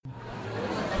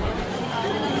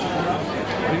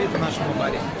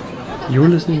You're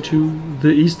listening to The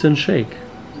Eastern Shake,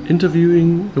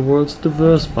 interviewing the world's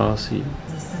diverse bar scene,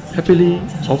 happily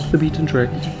off the beaten track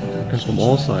and from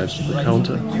all sides of the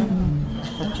counter.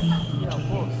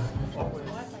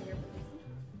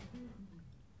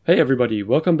 Hey everybody,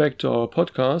 welcome back to our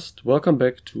podcast, welcome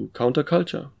back to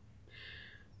Counterculture.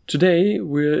 Today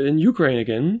we're in Ukraine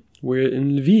again, we're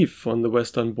in Lviv on the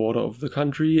western border of the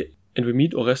country, and we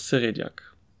meet Orest Serediak.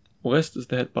 Orest is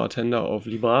the head bartender of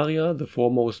Libraria, the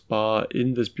foremost bar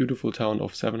in this beautiful town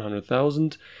of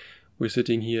 700,000. We're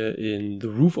sitting here in the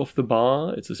roof of the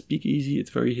bar. It's a speakeasy,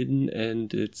 it's very hidden,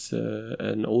 and it's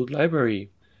an old library.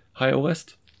 Hi,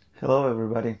 Orest. Hello,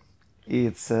 everybody.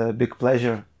 It's a big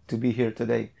pleasure to be here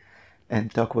today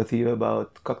and talk with you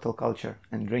about cocktail culture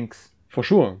and drinks. For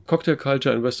sure. Cocktail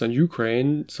culture in Western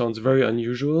Ukraine sounds very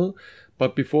unusual.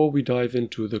 But before we dive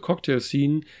into the cocktail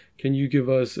scene, can you give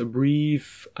us a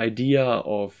brief idea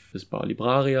of this bar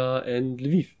Libraria and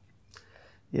Lviv?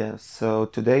 Yeah, so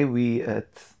today we at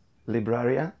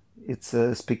Libraria. It's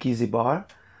a speakeasy bar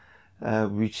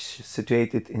which is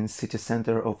situated in city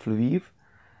center of Lviv.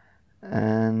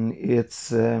 And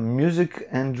it's a music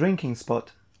and drinking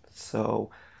spot. So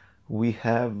we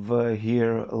have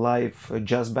here live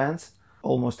jazz bands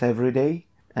almost every day.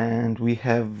 And we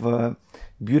have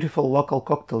beautiful local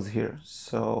cocktails here.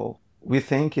 So we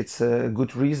think it's a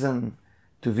good reason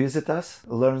to visit us,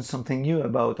 learn something new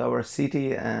about our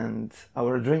city and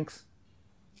our drinks.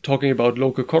 Talking about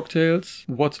local cocktails,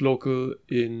 what's local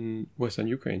in Western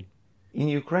Ukraine? In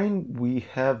Ukraine, we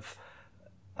have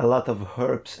a lot of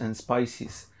herbs and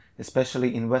spices,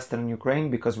 especially in Western Ukraine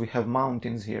because we have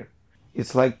mountains here.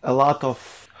 It's like a lot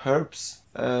of herbs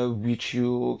which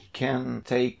you can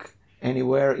take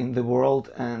anywhere in the world,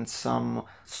 and some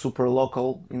super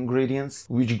local ingredients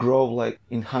which grow like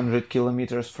in 100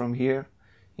 kilometers from here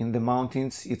in the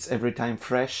mountains. It's every time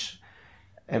fresh,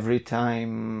 every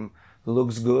time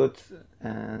looks good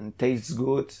and tastes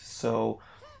good. So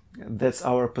that's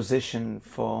our position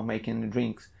for making the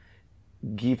drinks.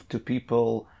 Give to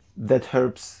people that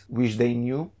herbs which they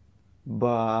knew,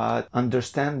 but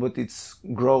understand what it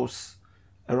grows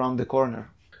around the corner.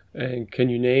 And can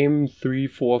you name 3,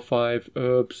 4, 5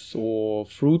 herbs or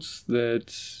fruits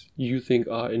that you think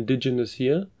are indigenous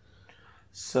here?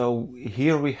 So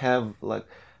here we have like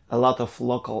a lot of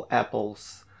local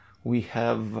apples. We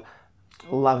have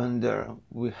lavender.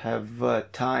 We have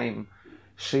thyme,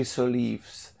 shiso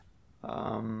leaves.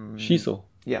 Shiso?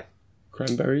 Yeah.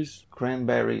 Cranberries?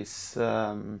 Cranberries,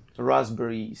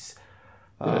 raspberries,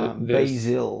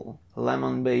 basil,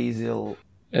 lemon basil.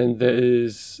 And there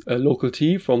is a local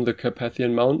tea from the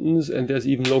Carpathian Mountains, and there's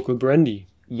even local brandy.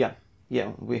 Yeah,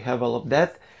 we have all of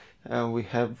that. We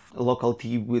have a local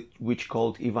tea which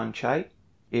called Ivan Chai.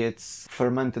 It's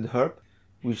fermented herb,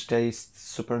 which tastes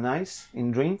super nice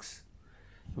in drinks,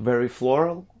 very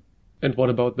floral. And what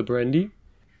about the brandy?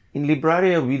 In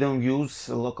Libraria, we don't use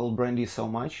local brandy so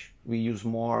much. We use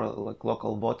more like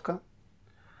local vodka.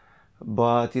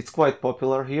 But it's quite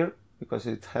popular here because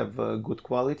it have good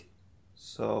quality.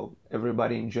 So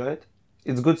everybody enjoy it.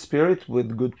 It's good spirit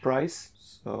with good price,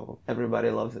 so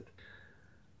everybody loves it.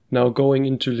 Now going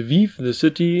into Lviv, the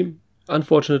city,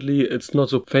 unfortunately it's not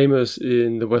so famous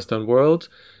in the Western world.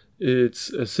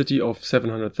 It's a city of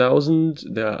 700,000.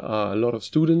 There are a lot of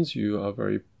students. You are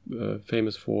very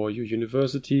famous for your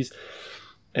universities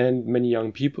and many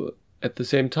young people. At the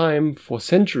same time, for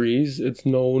centuries, it's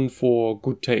known for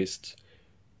good taste.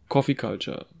 Coffee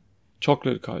culture,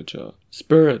 chocolate culture,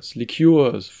 spirits,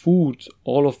 liqueurs, food,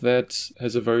 all of that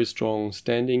has a very strong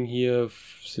standing here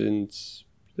since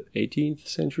the 18th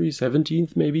century,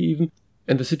 17th maybe even.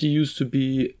 And the city used to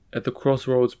be at the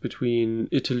crossroads between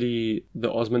Italy,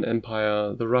 the Ottoman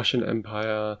Empire, the Russian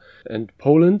Empire, and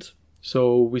Poland.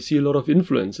 So we see a lot of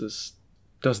influences.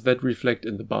 Does that reflect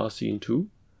in the bar scene too?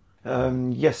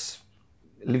 Yes.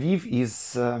 Lviv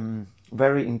is a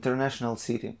very international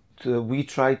city. We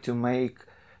try to make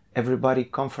everybody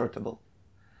comfortable.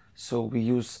 So we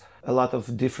use a lot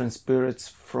of different spirits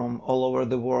from all over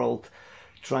the world,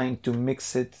 trying to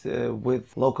mix it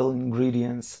with local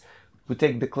ingredients. We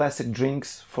take the classic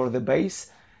drinks for the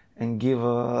base and give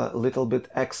a little bit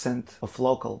accent of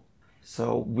local.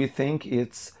 So we think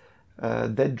it's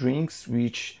that drinks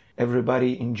which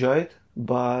everybody enjoyed,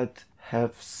 but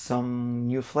have some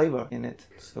new flavor in it.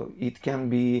 So it can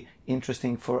be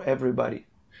interesting for everybody.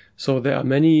 So there are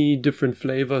many different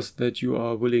flavors that you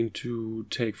are willing to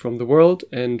take from the world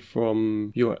and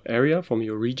from your area, from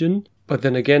your region. But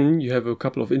then again, you have a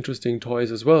couple of interesting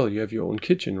toys as well. You have your own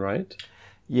kitchen, right?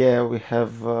 Yeah, we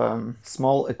have a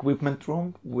small equipment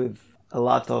room with a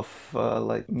lot of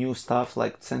like new stuff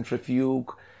like centrifuge.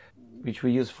 which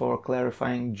we use for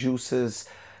clarifying juices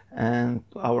and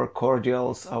our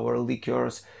cordials, our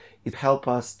liqueurs. It helps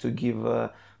us to give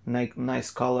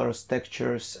nice colors,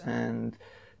 textures, and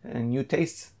new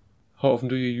tastes. How often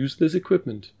do you use this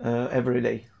equipment? Every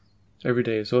day. Every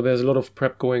day. So there's a lot of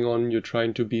prep going on. You're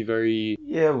trying to be very...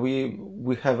 Yeah, we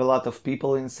have a lot of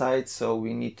people inside, so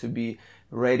we need to be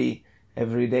ready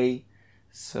every day.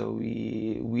 So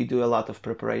we do a lot of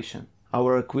preparation.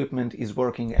 Our equipment is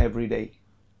working every day.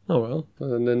 Oh, well,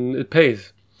 and then it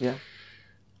pays. Yeah.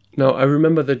 Now, I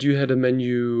remember that you had a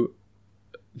menu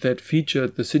that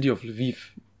featured the city of Lviv,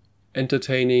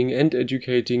 entertaining and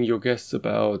educating your guests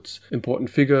about important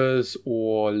figures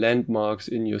or landmarks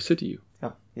in your city.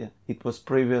 Yeah. It was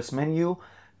previous menu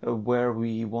where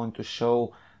we want to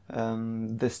show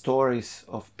the stories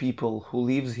of people who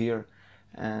lives here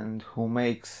and who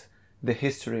makes the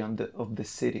history of the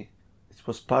city. It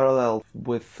was parallel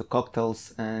with the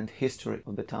cocktails and history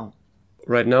of the town.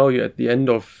 Right now you're at the end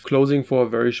of closing for a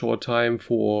very short time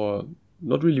for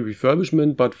not really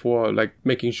refurbishment, but for like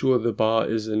making sure the bar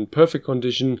is in perfect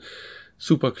condition,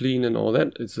 super clean and all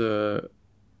that. It's a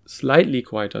slightly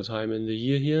quieter time in the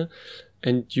year here,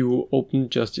 and you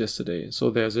opened just yesterday. So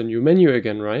there's a new menu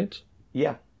again, right?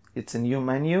 Yeah, it's a new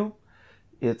menu.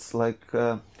 It's like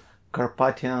a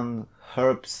Carpathian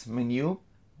herbs menu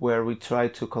where we try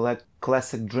to collect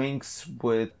classic drinks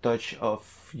with touch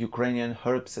of Ukrainian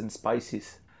herbs and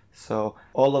spices. So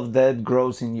all of that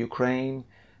grows in Ukraine.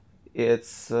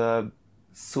 It's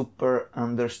super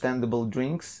understandable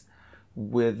drinks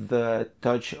with the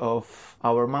touch of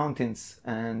our mountains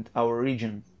and our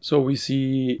region. So we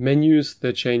see menus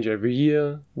that change every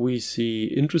year. We see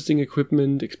interesting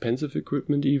equipment, expensive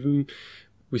equipment even.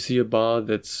 We see a bar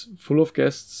that's full of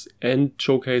guests and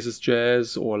showcases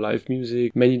jazz or live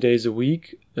music many days a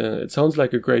week. It sounds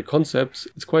like a great concept.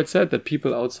 It's quite sad that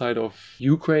people outside of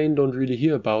Ukraine don't really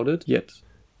hear about it yet.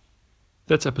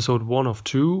 That's episode 1 of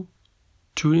 2.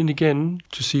 Tune in again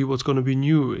to see what's going to be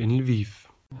new in Lviv.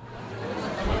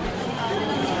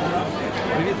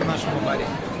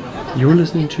 You're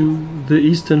listening to The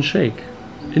Eastern Shake,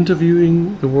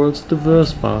 interviewing the world's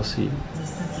diverse bar scene,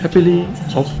 happily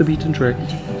off the beaten track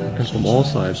and from all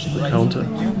sides of the counter.